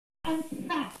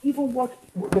even what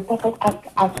the prophet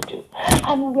asked to do.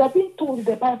 And we are being told in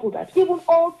the Bible that even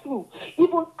all through,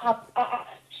 even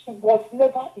she was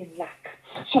never in lack.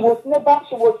 She was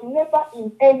never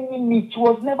in any need. She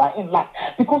was never in lack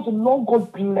because the Lord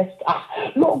God blessed her.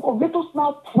 Lord God, let us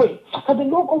now pray that the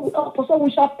Lord God will help us. So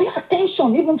we shall pay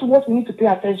attention even to what we need to pay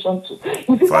attention to.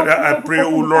 Father, I pray, O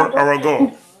Lord our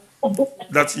God,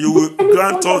 that you will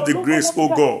grant us the grace, O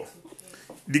God.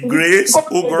 The grace,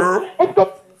 O God.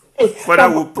 Father,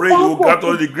 we pray you will grant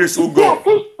us the grace, O God.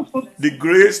 The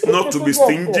grace not to be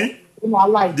stingy.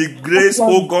 The grace,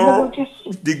 O God.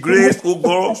 The grace, O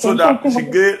God, so that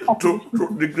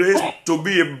the grace to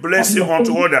be a blessing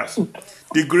unto others.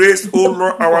 The grace, O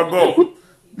Lord our God.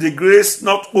 The grace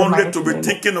not only to be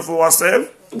thinking of ourselves,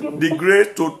 the grace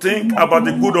to think about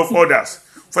the good of others.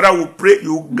 Father, we pray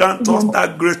you grant us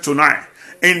that grace tonight.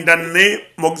 In the name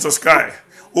of Jesus Christ.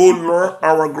 O Lord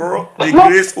our God, the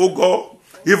grace, O God,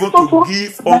 even to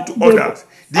give unto others.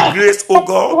 The grace, O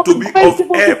God, to be of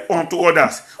help unto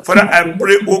others. Father, I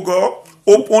pray, O God,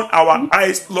 open our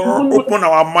eyes, Lord, open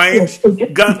our minds,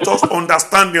 grant us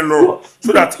understanding, Lord,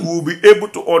 so that we will be able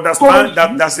to understand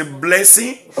that there's a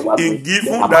blessing in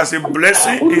giving, there's a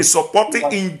blessing in supporting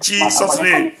in Jesus'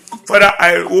 name. Father,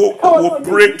 I will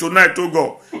pray tonight, O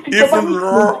God, even,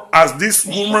 Lord, as this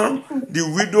woman, the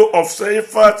widow of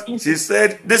Zarephath, she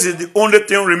said, this is the only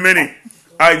thing remaining.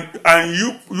 And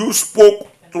you spoke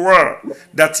to her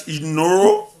that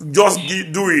just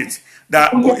do it.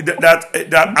 That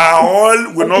our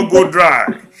oil will not go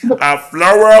dry, our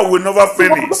flour will never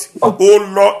finish.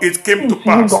 Oh Lord, it came to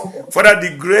pass. Father,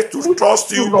 the grace to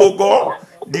trust you, oh God,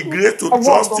 the grace to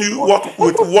trust you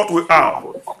with what we have.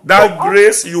 That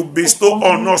grace you bestow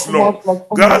on us, Lord.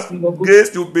 God's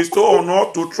grace you bestow on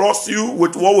us to trust you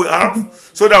with what we have,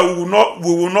 so that we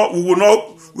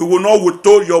will not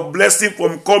withhold your blessing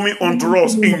from coming unto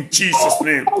us in Jesus'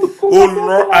 name. Oh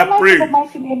Lord, I pray.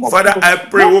 Father, I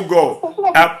pray, oh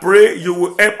God, I pray you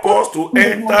will help us to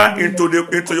enter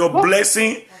into your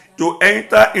blessing, to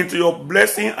enter into your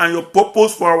blessing and your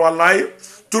purpose for our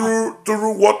life.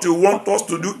 Through what you want us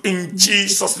to do in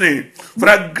Jesus' name.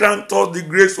 Father, grant us the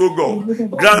grace, oh God.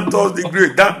 Grant us the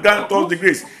grace. Grant us the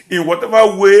grace. In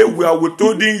whatever way we are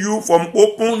withholding you from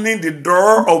opening the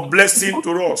door of blessing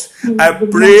to us, I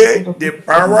pray the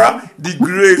power, the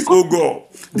grace, oh God.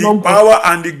 The power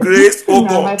and the grace, oh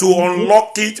God, to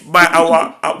unlock it by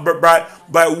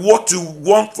what you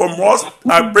want from us.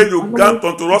 I pray you grant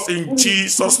unto us in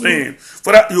Jesus' name.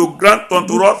 Father, you grant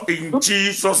unto us in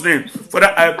Jesus' name.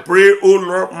 Father, I pray, oh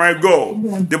Lord, my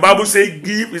God. The Bible says,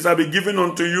 give is shall be given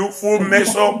unto you, full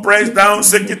measure, pressed down,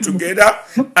 shake it together.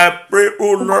 I pray,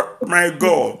 oh Lord, my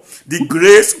God, the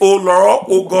grace, oh Lord,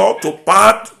 oh God, to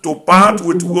part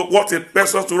with what it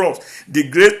precious to us. The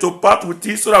grace to part with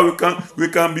it so that we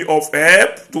can be of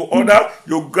help to others.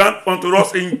 You grant unto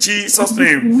us in Jesus'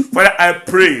 name. Father, I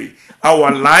pray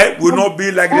our life will not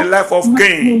be like the life of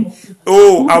Cain.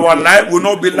 Oh, our life will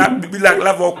not be like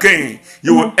life of Cain.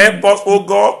 You will help us, oh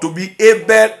God, to be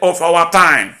Abel of our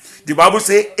time. The Bible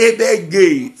says Abel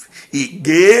gave. He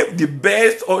gave the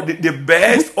best of the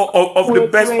best of the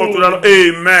best unto the Lord.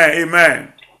 Amen.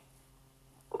 Amen.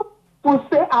 We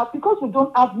say, because we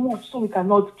don't have much, so we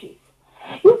cannot give.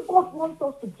 If God wants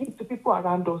us to give to people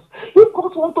around us, if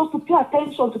God wants us to pay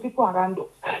attention to people around us,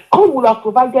 God will have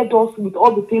provided us with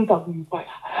all the things that we require.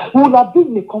 We will have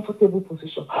been in a comfortable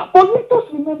position. But let us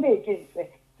remember again,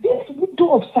 this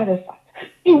widow of Zarephath,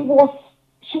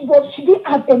 she didn't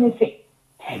have anything.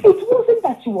 It wasn't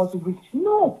that she was rich,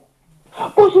 no.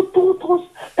 But she taught us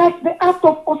that the act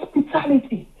of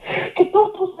hospitality. She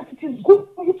taught us that it is good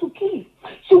for you to give.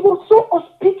 She was so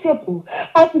hospitable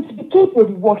and it became a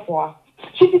reward for her.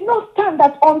 She did not stand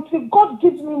that until God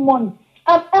gives me money,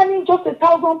 I'm earning just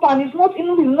 £1,000. It's not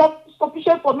even enough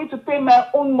sufficient for me to pay my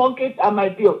own mortgage and my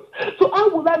bills. So how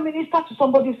will I minister to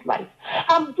somebody's life?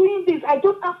 I'm doing this. I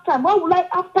don't have time. How will I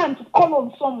have time to call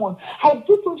on someone? I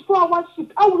do 24-hour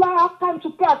shift. How will I have time to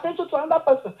pay attention to another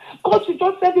person? God should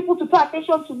just send people to pay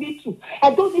attention to me too.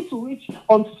 I don't need to reach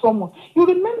onto someone. You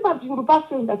remember the Yoruba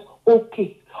saying that,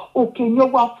 okay,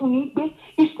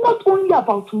 it's not only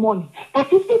about money.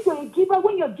 That is, if you're a giver,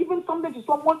 when you're giving something to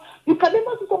someone, you can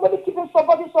never see somebody giving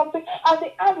somebody something and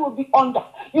the hand will be under.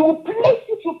 You will place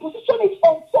it, you position it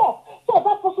on top so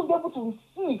that person will be able to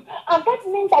receive. And that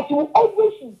means that you will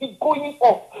always be going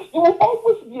up. You will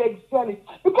always be excelling.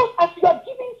 Because as you are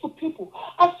giving to people,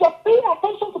 as you are paying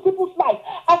attention to people's life,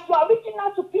 as you are reaching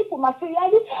out to people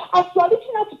materially, as you are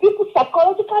reaching out to people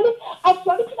psychologically, as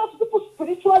you are reaching out to people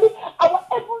spiritually, our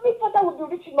Heavenly Father will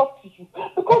be reaching up to you.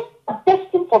 Because you are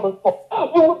destined for the top.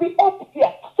 You will be up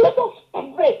here. So let us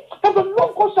pray that the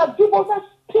Lord God shall give us that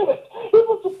spirit,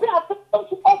 even to pay attention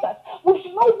to others. We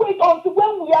should not wait until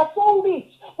when we are so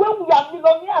rich, when we are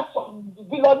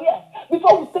billionaires,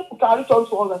 before we think we can reach out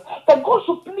to others. That God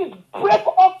should please break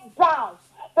us down.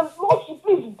 The Lord should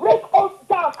please break us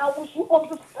down, and we should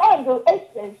understand the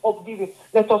essence of giving.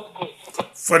 Let us pray.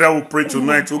 Father, we pray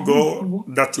tonight, O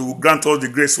God, that you will grant us the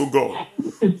grace, O God.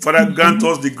 Father, grant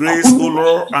us the grace, O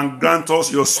Lord, and grant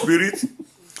us your spirit,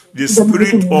 the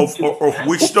spirit of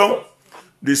wisdom,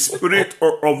 the spirit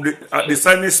of the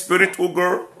discerning spirit, O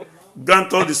God.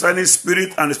 Grant us the discerning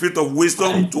spirit and the spirit of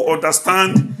wisdom to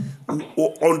understand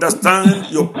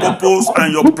your purpose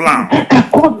and your plan.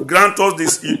 Grant us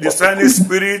this discerning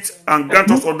spirit and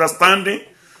grant us understanding,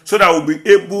 so that we'll be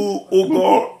able, O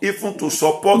God, even to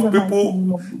support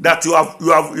people that you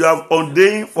have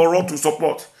ordained for us to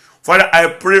support. Father, I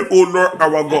pray, O Lord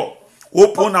our God,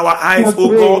 open our eyes, O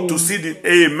God, to see the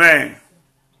Amen.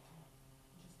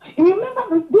 You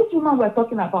remember this woman we're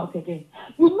talking about again.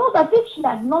 You know that if she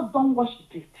had not done what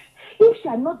she did, if she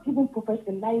had not given Prophet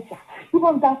Elijah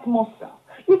even that morsel,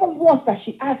 even once that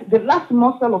she had, the last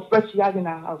morsel of bread she had in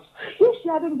her house, if she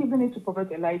hadn't given it to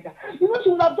Prophet Elijah, you know, she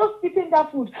would have just eaten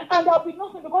that food, and there would be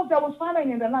nothing, because there was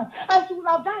famine in the land, and she would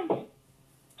have died.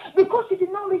 Because she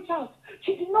did not reach out.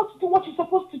 She did not do what she's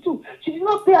supposed to do. She did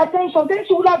not pay attention. Then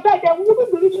she would have died. And we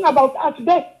wouldn't be reaching about her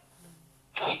today.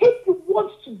 If you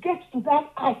want to get to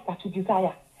that height that you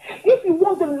desire, if you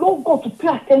want the Lord God to pay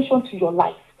attention to your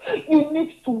life, you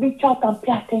need to reach out and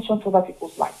pay attention to other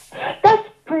people's lives. That's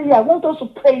prayer. I want us to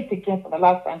pray it again for the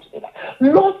last time today.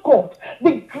 Lord God,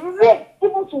 the grace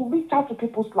even to reach out to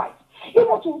people's lives,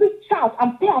 even to reach out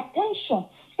and pay attention,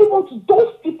 even to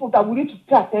those people that we need to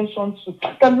pay attention to.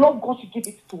 The Lord God should give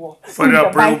it to us. Father,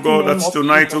 I pray, O God, that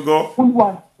tonight, O God,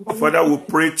 Father, we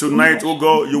pray tonight, O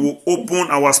God, you will open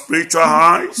our spiritual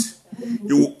eyes.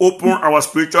 You will open our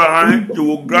spiritual eyes. You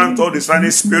will grant us the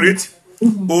discerning spirit,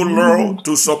 O Lord,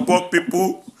 to support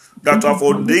people that have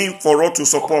ordained for us to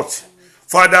support.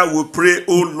 Father, we pray,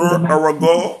 O Lord our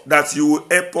God, that you will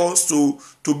help us to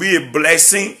be a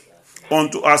blessing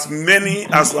unto as many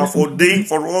as you have ordained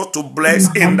for us to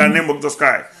bless in the name of Jesus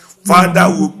Christ. Father,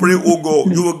 we pray, O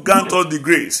God, you will grant us the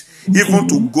grace, even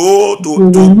to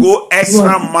go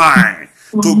extra mile,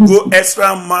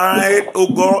 O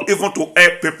God, even to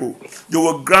help people. You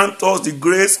will grant us the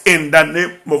grace in the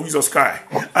name of Jesus Christ.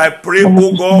 I pray,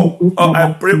 O God,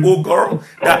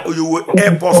 that you will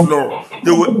help us, Lord.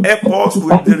 You will help us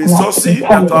with the resources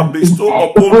that you have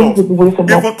bestowed upon us,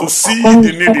 even to see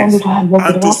the needy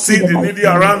and to see the needy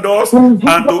around us and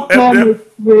to help them.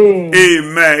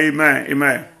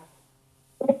 Amen.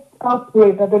 I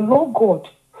pray that the Lord God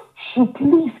should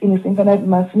please in his infinite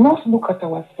mercy not look at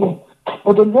our sin,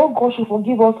 but the Lord God should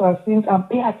forgive us our sins and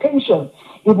pay attention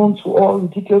even to all the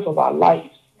details of our lives,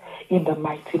 in the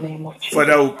mighty name of Jesus.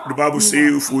 Father, the Bible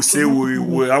says, if we say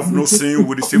we have no sin,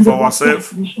 we deceive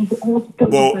ourselves, but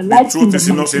the truth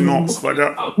is in us,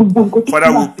 Father.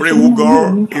 Father, we pray, O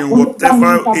God, in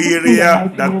whatever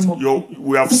area that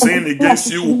we have sinned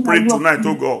against you, we pray tonight,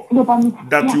 O God,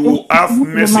 that you will have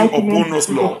mercy upon us,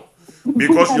 Lord.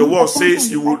 Because your word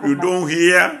says you don't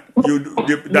hear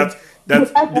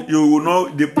that you will know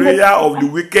the prayer of the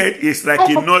wicked is like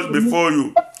a noise before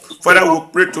you. Father, we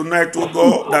pray tonight, O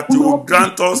God, that you will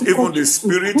grant us even the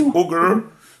spirit, O God,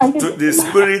 the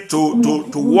spirit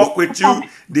to walk with you,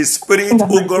 the spirit,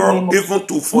 O God, even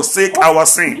to forsake our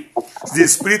sin, the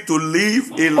spirit to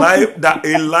live a life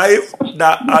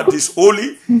that is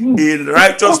holy, a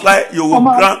righteous life. You will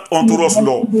grant unto us,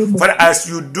 Lord. Father, as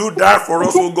you do that for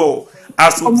us, O God,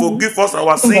 as you forgive us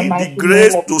our sin, the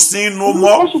grace to sin no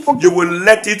more, you will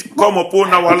let it come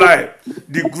upon our life.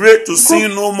 The grace to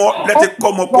sin no more, let it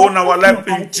come upon our life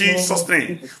in Jesus'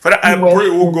 name. Father, I pray,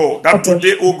 O God, that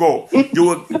today, O God, you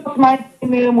will. In Jesus' mighty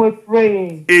name we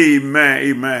pray.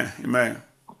 Amen.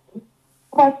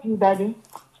 Thank you, Daddy.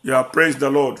 Yeah, praise the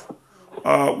Lord.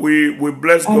 We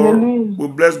bless God. We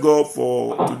bless God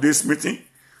for today's meeting,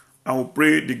 and we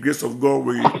pray the grace of God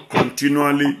will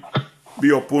continually be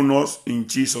upon us in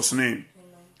Jesus' name.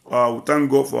 We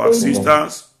thank God for our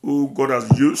sisters who God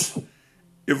has used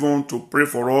even to pray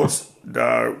for us,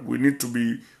 that we need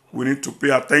to pay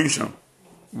attention.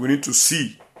 We need to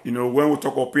see. You know, when we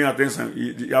talk of paying attention,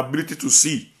 the ability to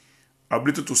see.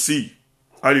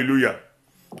 Hallelujah.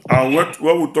 And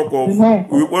when we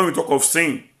talk of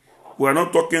sin, we are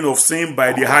not talking of sin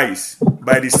by the eyes,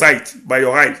 by the sight, by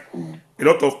your eyes. A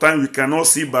lot of times we cannot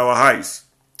see by our eyes.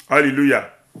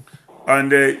 Hallelujah.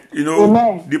 And,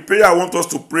 the prayer I want us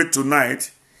to pray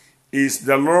tonight is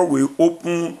the Lord will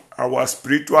open our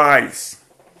spiritual eyes.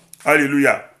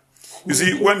 Hallelujah. You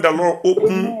see, when the Lord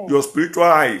opens your spiritual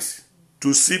eyes,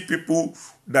 to see people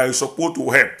that you're supposed to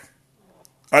help.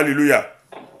 Hallelujah.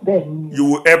 Amen. You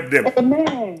will help them.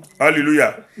 Amen.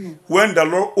 Hallelujah. When the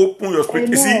Lord open your spirit,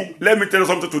 you see, let me tell you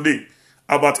something today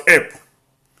about help.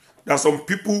 There are some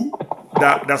people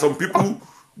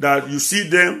that you see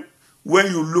them when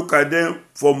you look at them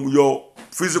from your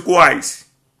physical eyes.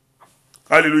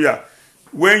 Hallelujah.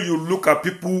 When you look at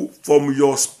people from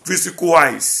your physical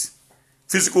eyes,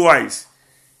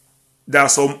 there are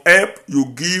some help you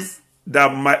give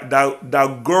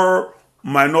that girl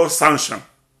might not sanction.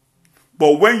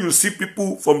 But when you see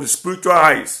people from the spiritual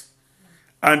eyes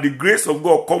and the grace of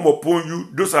God come upon you,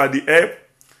 those are the help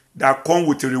that come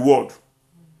with a reward.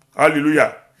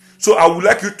 Hallelujah. So I would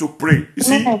like you to pray. You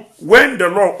see, when the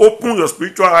Lord opens your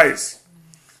spiritual eyes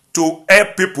to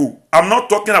help people, I'm not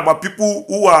talking about people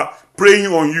who are praying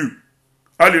on you.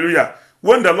 Hallelujah.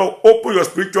 When the Lord opens your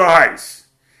spiritual eyes,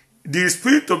 the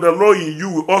Spirit of the Lord in you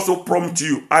will also prompt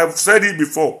you. I've said it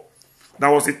before.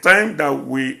 There was a time that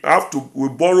we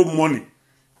borrow money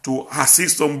to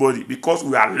assist somebody because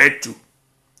we are led to.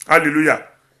 Hallelujah.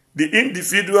 The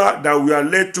individual that we are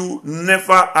led to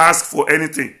never ask for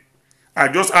anything. I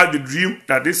just had the dream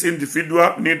that this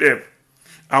individual need help.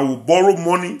 And we borrow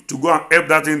money to go and help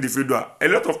that individual. A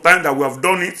lot of times that we have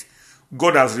done it,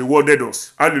 God has rewarded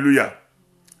us. Hallelujah.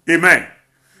 Amen.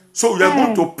 So we are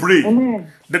going to pray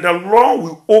that the Lord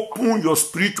will open your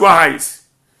spiritual eyes,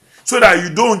 so that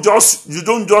you don't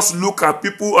just look at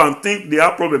people and think they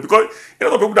have problems. Because a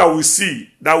lot of people that we see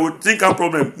that we think have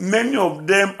problems, many of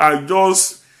them are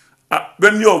just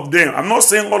many of them. I'm not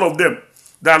saying all of them.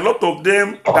 There are a lot of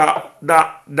them that we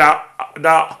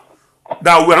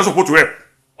are not supposed to help.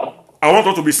 I want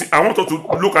us to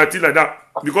look at it like that,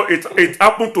 because it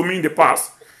happened to me in the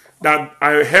past that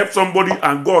I helped somebody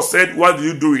and God said, "Why do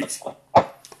you do it?"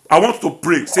 I want to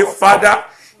pray. Say, Father,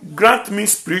 grant me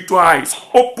spiritual eyes.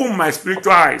 Open my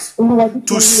spiritual eyes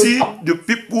to see the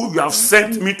people you have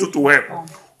sent me to help.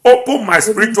 Open my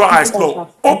spiritual eyes, Lord.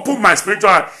 Open my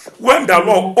spiritual eyes. When the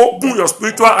Lord open your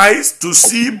spiritual eyes to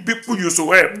see people you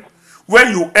should help, when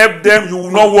you help them, you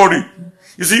will not worry.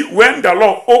 You see, when the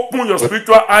Lord open your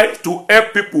spiritual eyes to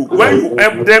help people, when you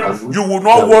help them, you will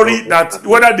not worry that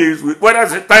whether they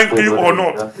thank you or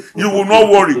not. You will not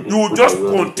worry. You will just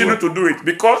continue to do it,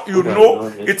 because you know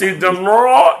it is the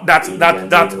Lord that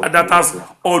has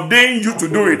ordained you to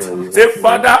do it. Say,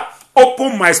 Father,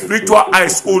 open my spiritual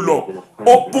eyes, O Lord.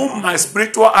 Open my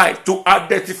spiritual eyes to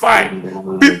identify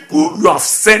people you have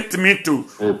sent me to.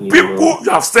 People you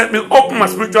have sent me. Open my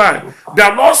spiritual eyes. The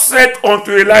Lord said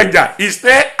unto Elijah, He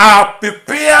said, I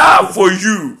prepare for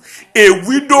you a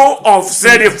widow of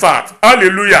Zarephath.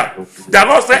 Hallelujah. The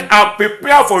Lord said, I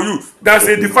prepare for you. That's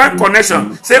a divine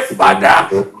connection. Say, Father,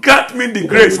 grant me the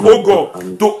grace, oh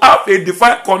God, to have a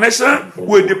divine connection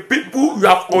with the people you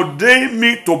have ordained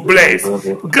me to bless.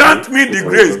 Grant me the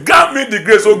grace. Grant me the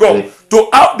grace, oh God, to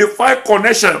have the divine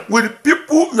connection with the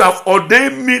people you have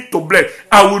ordained me to bless.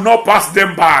 I will not pass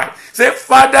them by. Say,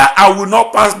 Father, I will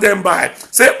not pass them by.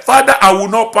 Say, Father, I will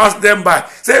not pass them by.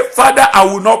 Say, Father, I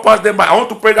will not pass them by. I want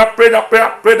to pray that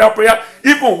prayer.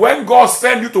 Even when God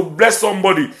sends you to bless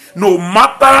somebody, no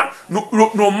matter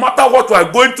what you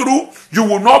are going through, you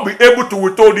will not be able to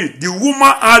withhold it. The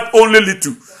woman had only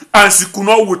little, and she could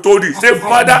not withhold it. Say,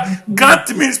 Father,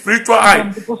 grant me spiritual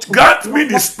eyes. Grant me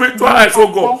the spiritual eyes, oh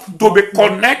God, to be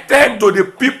connected to the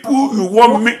people you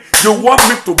want me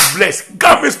to bless.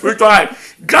 Grant me spiritual eyes.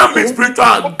 Grant me spiritual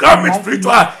eyes. Grant me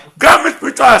spiritual eyes. Grant me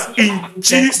spiritual eyes. In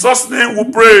Jesus' name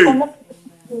we pray.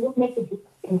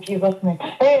 In Jesus' name.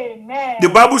 Amen. The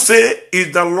Bible says,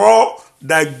 it's the Lord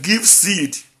that gives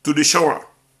seed to the sower.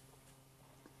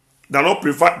 The Lord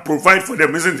provide for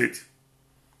them, isn't it?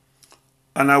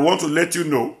 And I want to let you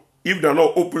know, if the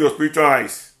Lord open your spiritual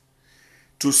eyes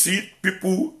to see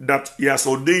people that He has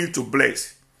ordained to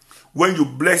bless, when you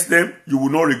bless them, you will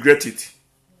not regret it.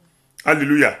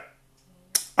 Hallelujah.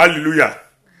 Hallelujah.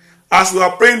 As we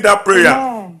are praying that prayer,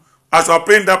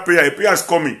 a prayer is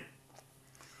coming.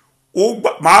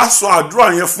 Màá sọ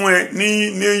àdúrà yẹn fún ẹ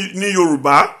ní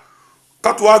Yorùbá,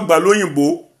 ká tó wá gbà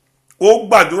lóyìnbó. Ó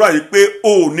gbàdúrà yìí pé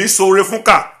o ò ní ṣoore fún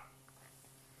kà.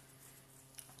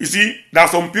 You see, there are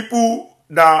some people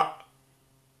that,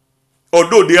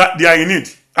 although they are in need,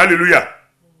 hallelujah,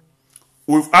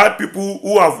 we've had people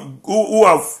who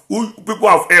people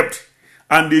have helped,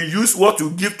 and they use what you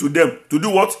give to them to do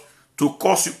what? To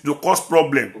cause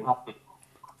problem.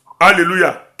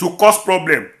 Hallelujah. To cause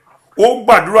problem. Ó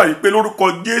gbàdúrà yìí pé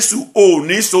lórúkọ Jésù ò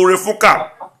ní ṣoore fún kà.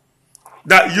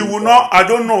 That you will not, I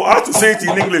don't know how to say it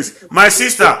in English. My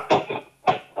sister,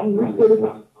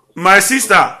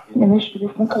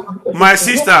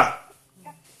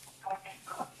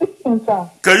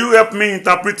 Can you help me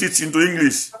interpret it into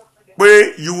English?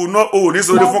 Where you will not owe this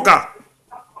only foca.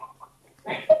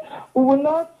 We will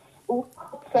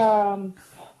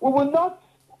not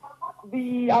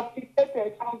be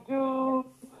affiliated to do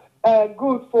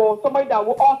good for somebody that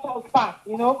will hurt us back.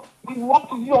 You know, you want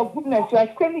to do your goodness. You are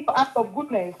extending your act of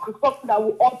goodness to something that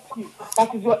will hurt you.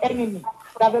 That is your enemy.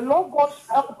 That the Lord God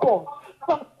help us.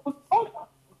 So we don't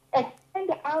extend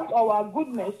the hand of our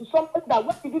goodness to something that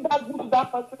when we do that good to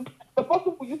that person, the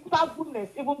person will use that goodness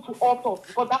even to hurt us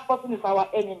because that person is our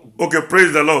enemy. Okay,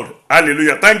 praise the Lord.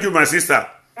 Hallelujah. Thank you, my sister.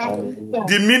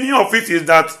 The meaning of it is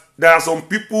that there are some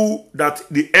people that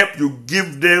the help you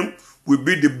give them will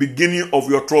be the beginning of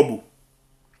your trouble.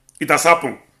 It has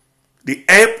happened. The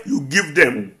help you give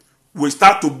them will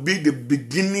start to be the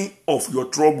beginning of your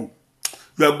trouble.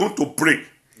 You are going to pray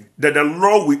that the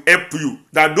Lord will help you.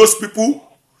 That those people,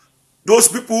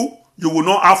 you will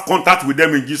not have contact with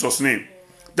them in Jesus' name.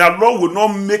 The Lord will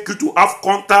not make you to have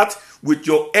contact with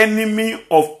your enemy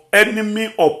of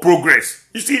progress.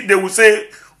 You see, they will say,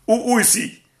 who is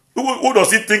he? Who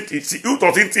does he think he is? Who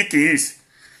does he think he is?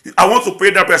 I want to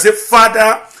pray that prayer. Say,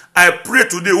 Father, I pray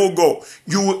today, oh God,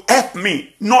 you will help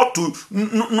me not to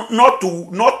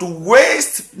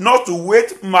waste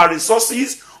my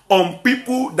resources on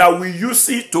people that will use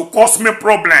it to cause me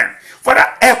problem. Father,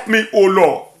 help me, oh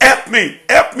Lord. Help me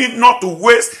not to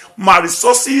waste my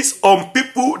resources on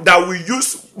people that will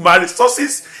use my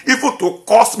resources even to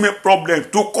cause me problem,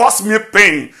 to cause me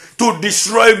pain, to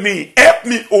destroy me. Help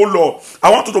me, oh Lord.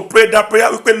 I want you to pray that prayer.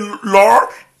 Lord,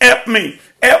 help me.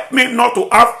 Help me not to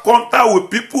have contact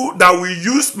with people that will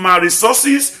use my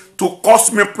resources to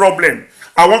cause me problem.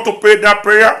 I want to pray that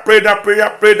prayer, pray that prayer,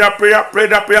 pray that prayer, pray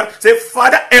that prayer. Say,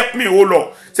 Father, help me, oh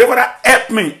Lord. Say, Father,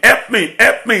 help me, help me,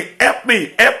 help me, help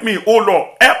me, help me, oh Lord.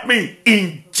 Help me.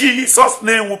 In Jesus'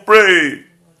 name we pray.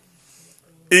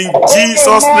 In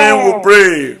Jesus' name we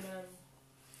pray.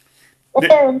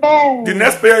 The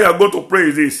next prayer you are going to pray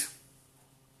is this.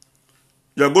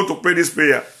 You are going to pray this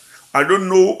prayer. I don't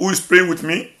know who is praying with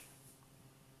me.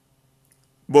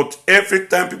 But every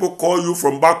time people call you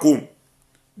from back home,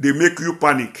 they make you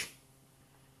panic.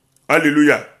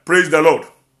 Hallelujah. Praise the Lord.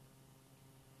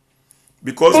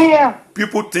 Because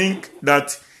people think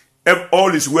that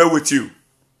all is well with you.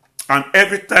 And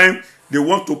every time they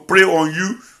want to pray on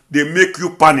you, they make you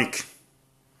panic.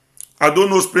 I don't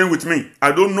know who's praying with me.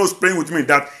 I don't know who's praying with me.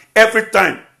 That every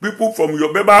time people from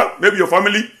your maybe your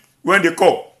family, when they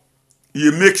call,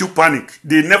 it make you panic.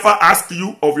 They never ask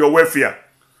you of your welfare.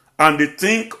 And they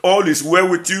think all is well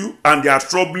with you and they are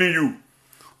troubling you.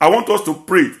 I want us to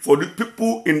pray for the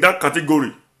people in that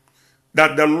category,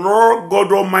 that the Lord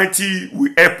God Almighty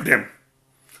will help them.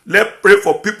 Let's pray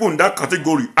for people in that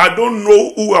category. I don't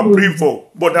know who I'm praying for,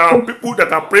 but there are people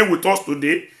that are praying with us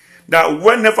today, that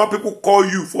whenever people call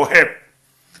you for help,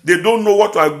 they don't know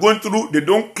what you are going through. They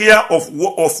don't care of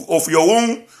your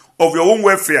own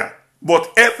welfare.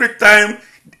 But every time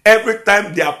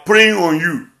they are praying on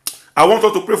you, I want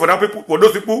us to pray for that people, for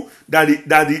those people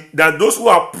that those who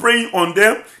are praying on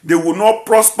them, they will not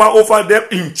prosper over them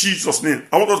in Jesus' name.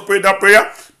 I want us to pray that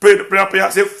prayer. Pray the prayer.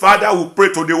 Say, Father, we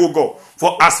pray today, oh God,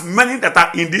 for as many that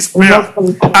are in this prayer,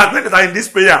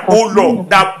 oh Lord,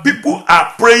 that people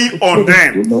are praying on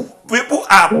them. People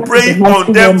are praying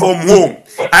on them from home.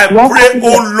 I pray,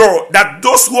 oh Lord, that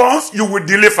those ones you will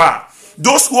deliver.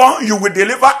 Those ones you will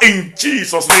deliver in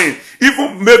Jesus' name.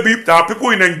 Even maybe there are people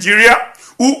in Nigeria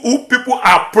who people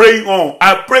are praying on.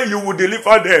 I pray you will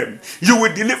deliver them. You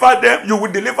will deliver them. You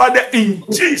will deliver them in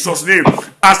Jesus' name.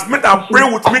 As men are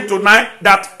praying with me tonight,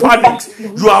 that panic.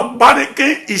 You are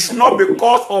panicking is not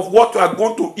because of what you are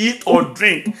going to eat or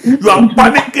drink. You are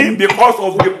panicking because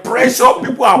of the pressure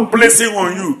people are placing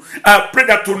on you. I pray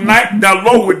that tonight the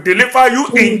Lord will deliver you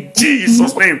in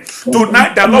Jesus' name.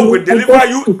 Tonight the Lord will deliver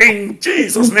you in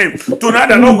Jesus' name. Tonight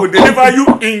the Lord will deliver you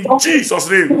in Jesus'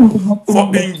 name. For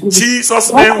in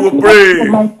Jesus' name we pray.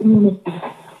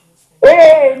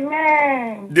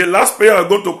 Amen. The last prayer I'm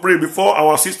going to pray before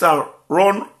our sister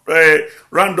round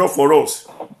off for us.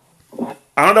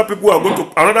 Another people are going to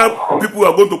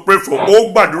pray for.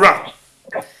 Oh, gbàdúrà.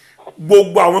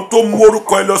 Gbogbo àwọn tó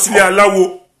mórúkọ ẹ lọ sílé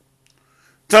aláwo,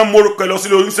 tán mórúkọ ẹ lọ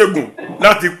sílé oníṣègùn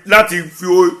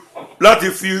láti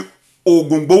fi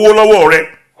oògùn gbowó lọ́wọ́ rẹ̀.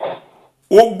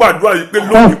 Ó gbàdúrà yìí pé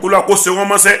lónìí kó lọ kó ṣe wọ́n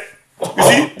mọ́ṣẹ́. You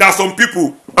see, there are some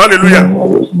people, hallelujah,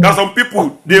 there are some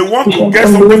people, they want to get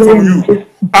something from you,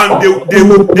 and they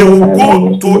will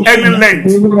go to any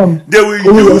length. They will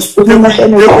use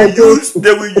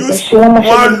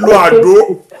one lo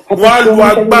àdó wọ́n á lo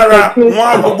agbára, wọ́n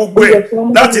á lo gbogbo ẹ̀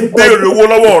láti béèrè owó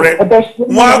lọ́wọ́ rẹ̀.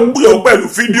 Wọ́n á pè ọ́ pẹ̀lú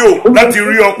fídíò láti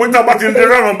rí ọ pé tá a bá ti ń dé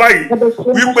rárán báyìí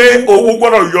wípé owó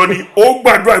gbọ́dọ̀ yọ ni. Ó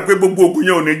gbàdúrà pé gbogbo oògùn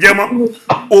yẹn ò ní jẹ́ mọ́.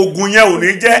 Oògùn yẹn ò ní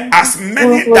jẹ́. As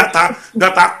many that are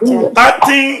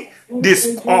contacting this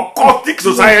occultic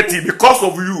society because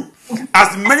of you,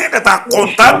 as many that are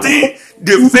contacting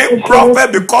the fake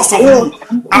prophet because of you,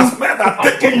 as many that are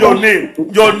taking your name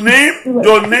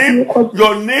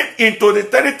into the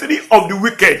territory of the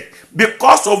wicked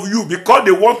because of you, because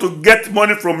they want to get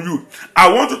money from you. I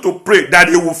want you to pray that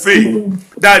they will fail,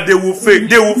 that they will fail,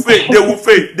 they will fail, they will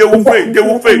fail, they will fail, they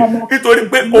will fail. Nítorí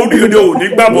pé oríire ò ní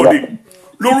gbàbọ̀dé.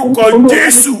 Lórúkọ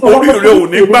Jésù oríire ò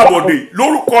ní gbàbọ̀dé.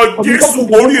 Lórúkọ Jésù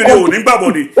oríire ò ní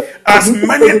gbàbọ̀dé. As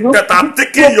many that are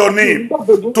taking your name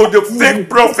to the fake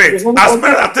prophet, as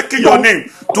many that are taking your name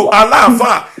to Allah, as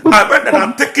many that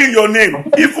are taking your name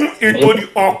even into the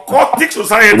occultic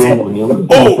society.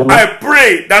 Oh, I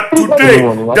pray that today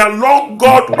the Lord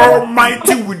God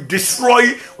Almighty will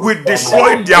destroy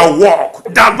their work.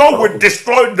 The Lord will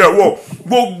destroy their work.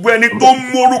 Gbogbo ẹni tó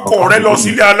mórúkọ rẹ lọ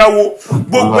sílé aláwo,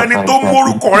 gbogbo ẹni tó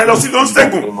mórúkọ rẹ lọ sílé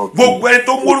oníṣègùn, gbogbo ẹni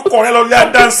tó mórúkọ rẹ lọ lé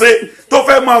adánsẹ, tó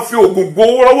fẹ́ máa fi ògùn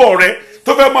gbowó lọ́wọ́ rẹ,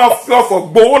 tó fẹ́ máa fi ọ̀fọ̀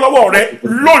gbowó lọ́wọ́ rẹ,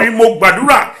 lónìí mo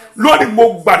gbàdúrà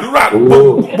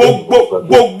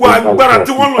gbogbo agbára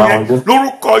tí wọ́n lò yẹn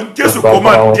lórúkọ Jésù kó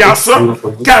máa di asán,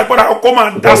 kí agbára kó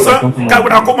máa dasán, kí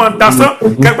agbára kó máa dasán,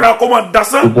 kí agbára kó máa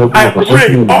dasán. I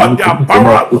pray all their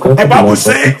power. The Bible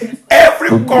say every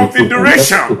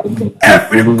confederation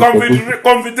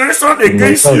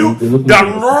against you, the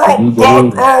Lord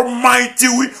God Almighty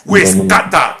will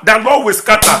scatter. The Lord will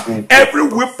scatter every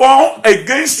weapon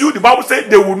against you. The Bible says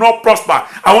they will not prosper.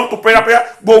 I want to pray that prayer.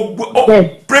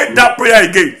 Pray that prayer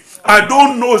again. I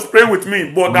don't know who's praying with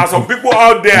me, but there are some people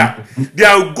out there. They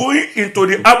are going into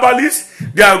the herbalists.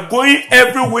 They are going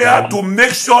everywhere to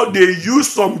make sure they use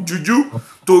some juju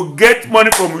to get money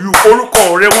from you.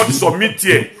 Orúkọ rẹ wọ́n ti submit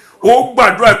here. Ó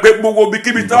gbàdúrà pé gbogbo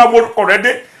bíkíbi tí wọ́n orúkọ rẹ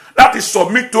dé láti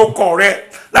submit orúkọ rẹ,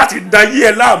 láti da yí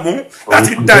ẹ láàmú,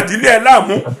 láti da ìdílé ẹ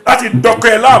láàmú, láti dọkọ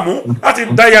ẹ láàmú, láti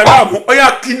da ẹ láàmú. Ó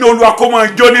yá kí ni Olúwa kó máa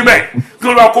jó níbẹ̀, kí ni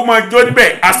Olúwa kó máa jó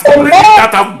níbẹ̀. As many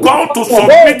that have gone to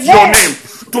submit your name,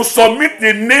 to submit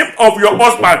the name of your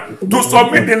husband, to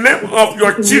submit the name of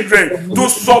your children, to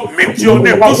submit your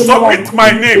name, to submit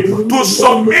my name, to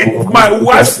submit my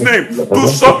wife's name, to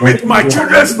submit my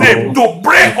children's name, to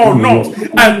pray or not.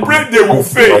 I pray they will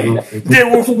fail. They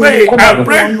will fail. I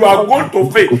pray you are going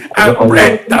to fail. I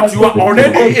pray that you are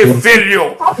already a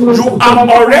failure. You are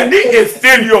already a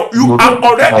failure. You are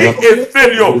already a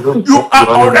failure. You are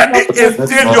already a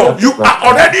failure. You are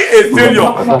already a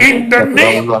failure. In the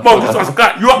name of Jesus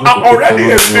Christ. You are already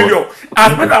a failure.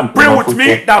 As men are praying with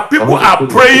me, that people are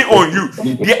praying on you.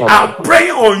 They are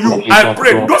praying on you. I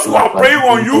pray those who are praying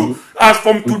on you, as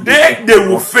from today they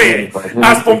will fail.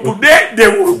 As from today they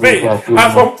will fail.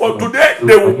 As from today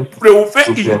they will fail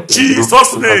in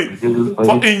Jesus' name.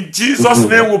 For in Jesus'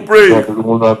 name we pray.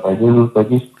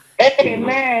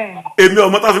 Amen. Èmi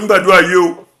ọmọ tá fi ń gbàdúrà yìí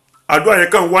o, àdúrà yẹn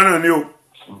kàn wá náà ni o.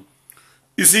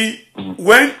 You see,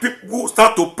 when people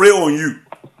start to pray on you,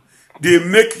 they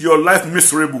make your life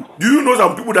miserable. Do you know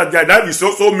some people that their life is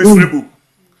so miserable?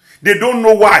 They don't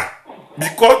know why.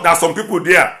 Because there are some people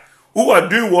there who are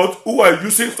doing what? Who are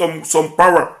using some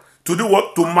power to do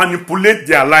what? To manipulate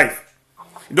their life.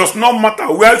 It does not matter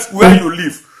where you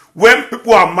live. When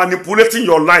people are manipulating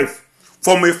your life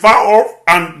from afar off,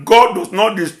 and God does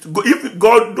not, if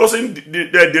God doesn't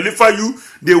deliver you,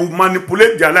 they will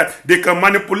manipulate their life. They can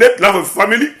manipulate the life of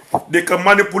family. They can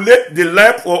manipulate the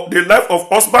life of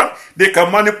husband. They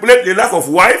can manipulate the life of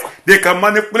wife. They can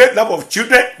manipulate the life of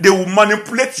children. They will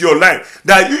manipulate your life.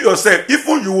 That you yourself,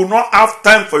 even you will not have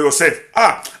time for yourself.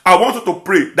 I want you to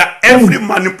pray that every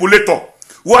manipulator,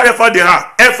 wherever they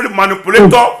are, every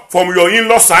manipulator from your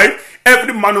in-law side,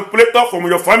 every manipulator from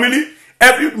your family,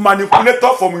 every manipulator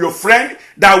from your friend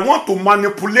that want to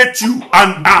manipulate you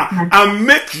and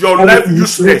make your life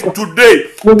useless, today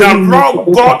the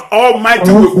Lord God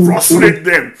Almighty will frustrate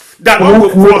them. The Lord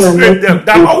will frustrate them.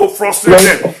 The Lord will frustrate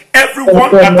them.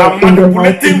 Everyone that are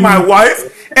manipulating my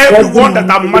wife, everyone that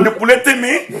are manipulating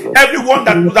me, everyone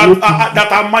that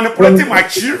are manipulating my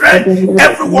children,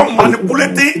 everyone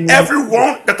manipulating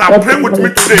everyone that are praying with me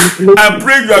today, I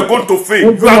pray you are going to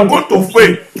fail. You are going to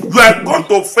fail. You are going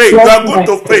to fail. You are going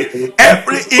to fail.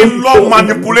 Every in-law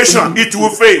manipulation, it will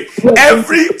fail.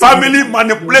 Every family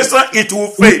manipulation, it will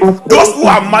fail. Those who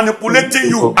are manipulating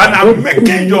you and are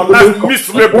making your life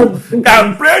miserable,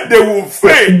 I pray they will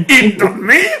fail in the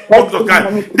name of the God.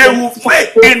 They will fail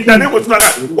in the name of the God.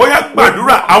 Oya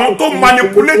gbàdúrà àwọn tó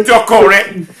manipulate ọkọ rẹ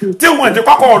tí wọ́n ti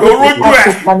kọ́kọ́ ọ̀rọ̀ rójú ẹ̀.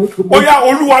 Oya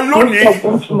Olúwa lónìí,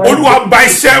 Olúwa bà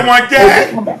iṣẹ́ wọn jẹ́.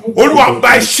 Olúwa bà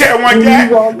iṣẹ́ wọn jẹ́.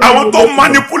 Àwọn tó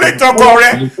manipulate ọkọ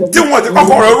rẹ tí wọ́n ti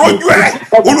kọ́kọ́ ọ̀rọ̀ rójú ẹ̀.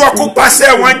 Olúwa kó bà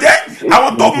iṣẹ́ wọn jẹ́.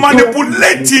 Àwọn tó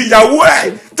manipulate ìyàwó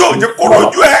ẹ̀ tó ti kó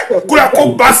rójú ẹ̀. Kúrẹ́ kó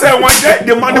bà iṣẹ́ wọn jẹ́.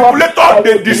 The manipulator,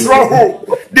 they destroy home.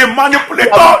 The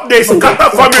manipulator, they scatter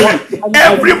family.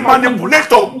 Every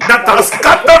manipulator that has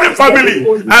scattering family,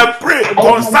 I pray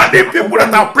concerning people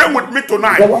that are praying with me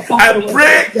tonight. I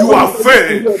pray you are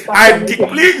failed. I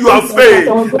declare you are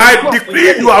failed. I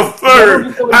declare you are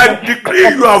failed. I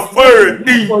declare you are failed.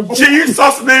 In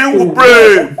Jesus' name we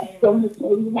pray.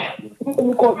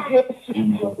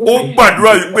 Ó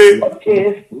gbàdúrà yìí pé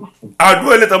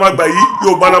àdúrà ilé tàbí àgbà yìí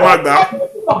yóò bá lámà gbà.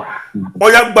 Ó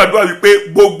yá gbàdúrà yìí pé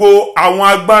gbogbo àwọn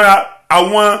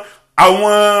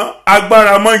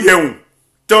agbára mọ́ yẹ̀hùn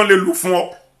tí wọ́n lè lù fún ọ.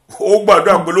 Ó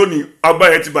gbàdúrà pé lónìí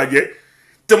agbára ti bàjẹ́.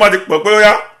 Tí wọ́n ti pọ̀ pé ó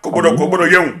yá kò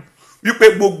gbọ́dọ̀ yẹ̀hùn. Wípé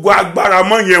gbogbo agbára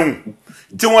mọ́ yẹ̀hùn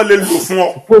tí wọ́n lè lò fún ọ.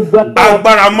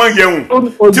 Agbára mọ́ yẹ̀hùn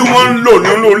tí wọ́n ń lò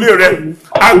nínú ilé rẹ.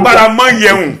 Agbára mọ́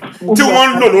yẹ̀hùn tí wọ́n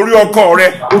ń lò lórí ọkọ rẹ.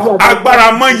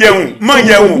 Agbára mọ́ yẹ̀hùn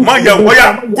ó yá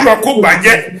kúrò kó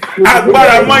bàjẹ́.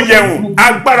 Agbára mọ́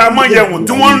yẹ̀hùn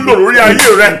tí wọ́n ń lò lórí ayé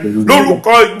rẹ.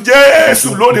 Lórúkọ Jésù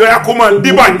lónìí ó yá kó máa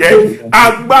díbàjẹ́.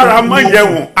 Agbára mọ́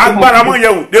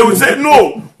yẹ̀hùn. They will say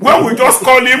no. When we just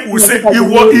call him, we say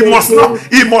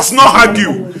he must not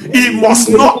argue. He must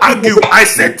not argue. I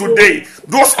said today,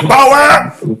 those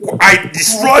power I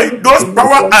destroy, those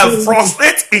power I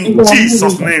frustrate in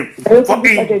Jesus' name. For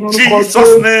in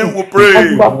Jesus' name we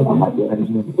pray.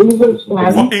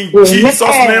 For in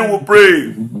Jesus' name we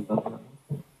pray.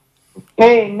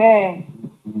 Amen.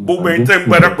 Gbogbo ẹ̀yin tẹ́ ń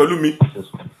gbára pẹ̀lú mi.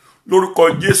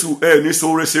 Lórúkọ Jésù ẹ ní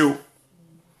sóore ṣe o.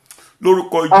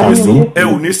 Lórúkọ Jésù ẹ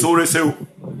ò ní sóore ṣe o.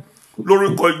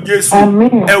 Lórúkọ Jésù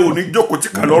ẹ ò ní jókòó tì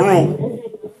ká lọ́rùn o.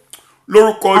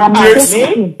 Lórúkọ Jésù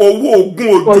owó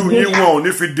ogún ojú yín wọn ò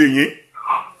ní fi dè yín.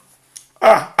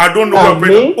 I don't know what to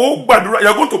pray. Oh, but you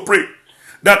are going to pray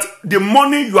that the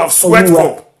money you have sweat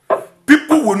for,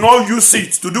 people will not use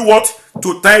it to do what?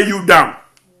 To tie you down.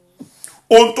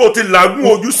 Ohun tó ti làágùn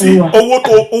ojú sí, owó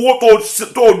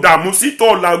tó dààmú sí,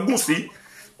 tó làágùn sí,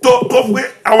 tó pé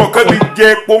àwọn kan fi jẹ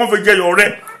epo, wọ́n fi jẹ yọ̀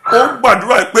rẹ̀. Ó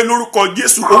gbàdúrà pé lórúkọ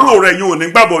Jésù owó rẹ̀ yóò ní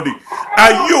gbàbọ̀dì.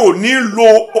 Ayé ò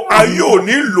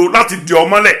ní lò láti di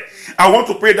ọmọlẹ̀. I want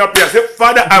to pray that prayer. Say,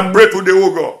 Father, I pray today,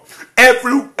 oh God.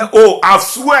 I've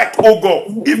sweat, oh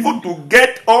God, even to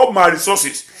get all my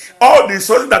resources, all the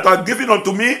resources that are given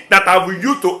unto me that I will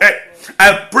use to help.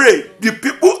 I pray the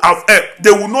people have helped.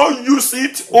 They will not use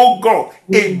it, oh God,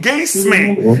 against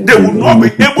me. They will not be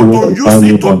able to use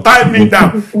it to tie me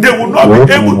down. They will not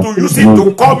be able to use it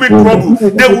to cause me trouble.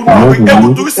 They will not be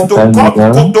able to use it to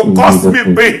cause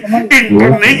me pain. In the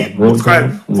name of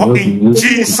Christ. For in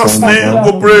Jesus' name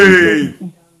we pray.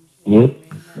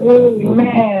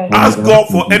 Amen. Ask God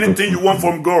for anything you want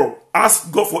from God.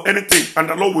 Ask God for anything, and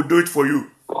the Lord will do it for you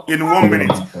in 1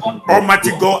 minute.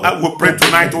 Almighty God, I will pray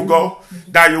tonight, oh God,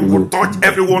 that you will touch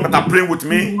everyone that are praying with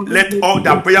me. Let all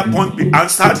their prayer points be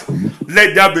answered.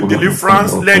 Let there be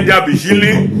deliverance. Let there be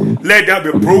healing. Let there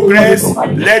be progress.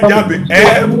 Let there be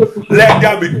help. Let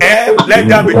there be help. Let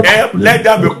there be help. Let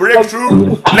there be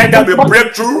breakthrough. Let there be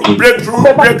breakthrough.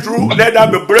 Breakthrough. Let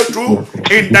there be breakthrough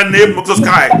in the name of Jesus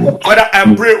Christ. Father,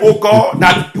 I pray, oh God,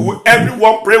 that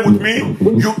everyone pray with me.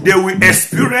 They will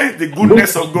experience the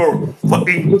goodness of God. For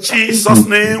in Jesus'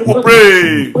 name we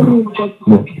pray.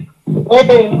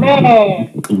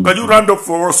 Amen. Can you round up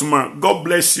for us, man? God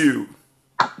bless you.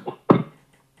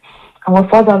 Our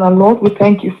Father and our Lord, we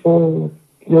thank you for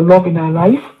your love in our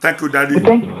life. Thank you, Daddy. We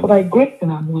thank you for thy grace in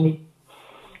our life.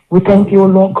 We thank you,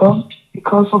 Lord God,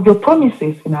 because of your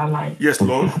promises in our life. Yes,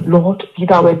 Lord. Lord, be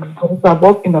thou exalted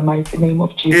above in the mighty name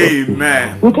of Jesus.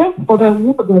 Amen. We thank you for the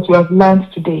word that we have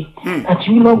learned today. That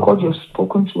you, Lord God, you have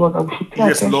spoken to us, that we should pay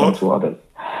attention to others.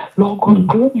 Lord God,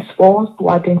 grace for us to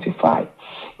identify,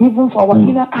 even for our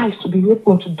inner eyes to be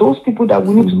open to those people that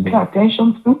we need to pay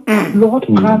attention to. Lord,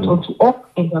 grant unto us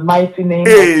in the mighty name of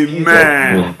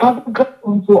Jesus. Father, grant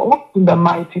unto us in the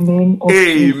mighty name of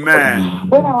Jesus.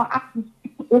 When our eyes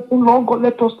open, Lord God,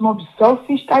 let us not be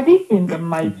selfish, Daddy, in the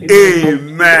mighty name.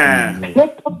 Amen.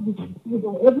 Let us be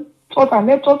every us and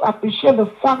let us appreciate the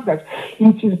fact that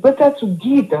it is better to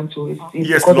give than to receive.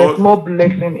 Yes, because Lord. there's more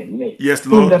blessing in it. Yes,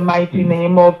 Lord. In the mighty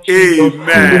name of Jesus.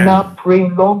 Amen. We now pray,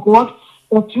 Lord God,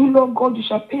 that you, Lord God, you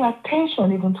shall pay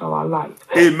attention even to our life.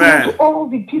 Amen. Even to all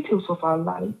the details of our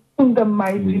life. In the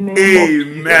mighty name of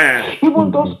Amen. Jesus.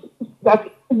 Even those that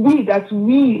we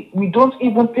don't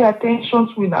even pay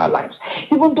attention to in our lives.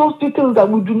 Even those details that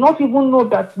we do not even know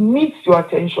that needs your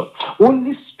attention.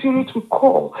 Holy Spirit, we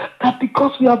call that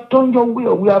because we have done your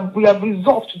will, we have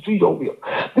resolved to do your will.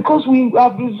 Because we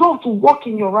have resolved to walk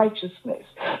in your righteousness.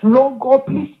 Lord God,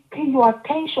 please pay your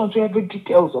attention to every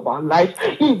details of our lives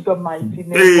in the mighty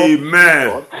name of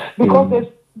Jesus. Because there's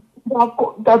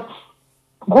that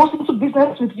goes into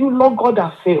business with you, Lord God,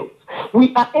 that fails.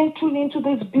 We are entering into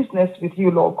this business with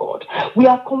you, Lord God. We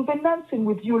are covenanting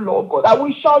with you, Lord God, and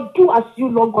we shall do as you,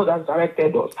 Lord God, has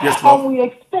directed us. Yes, Lord. And we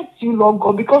expect you, Lord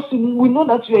God, because we know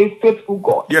that you are a faithful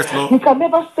God. Yes, Lord. We can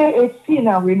never say a thing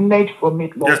and renege from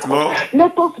it, Lord. Yes, Lord. God.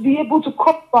 Let us be able to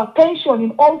call attention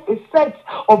in all facets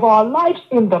of our lives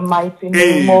in the mighty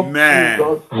name Amen.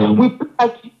 of Jesus. We pray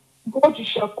that God, you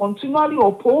shall continually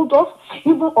uphold us,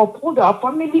 even uphold our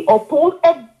family, uphold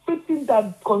everything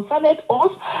that concerneth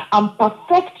us, and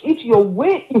perfect it your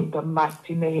way in the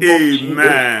mighty name of Jesus.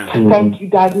 Amen. Thank you,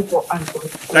 Daddy, for answering.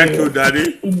 Thank you,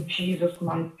 Daddy. In Jesus'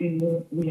 mighty name.